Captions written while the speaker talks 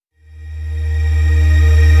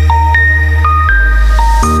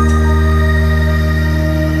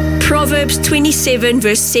Proverbs 27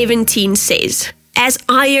 verse 17 says, "As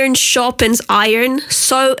iron sharpens iron,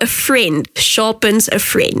 so a friend sharpens a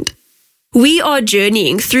friend." We are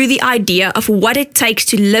journeying through the idea of what it takes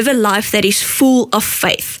to live a life that is full of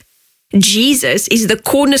faith. Jesus is the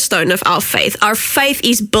cornerstone of our faith. Our faith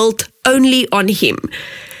is built only on Him.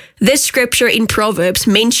 This scripture in Proverbs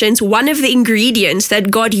mentions one of the ingredients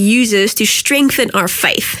that God uses to strengthen our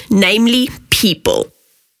faith, namely people.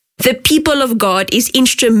 The people of God is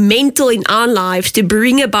instrumental in our lives to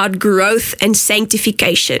bring about growth and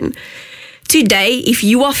sanctification. Today, if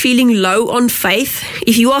you are feeling low on faith,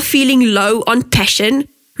 if you are feeling low on passion,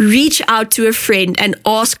 reach out to a friend and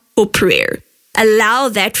ask for prayer. Allow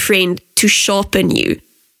that friend to sharpen you.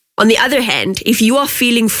 On the other hand, if you are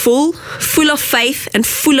feeling full of faith and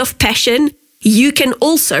full of passion, you can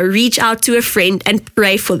also reach out to a friend and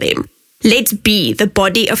pray for them. Let's be the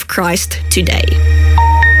body of Christ today.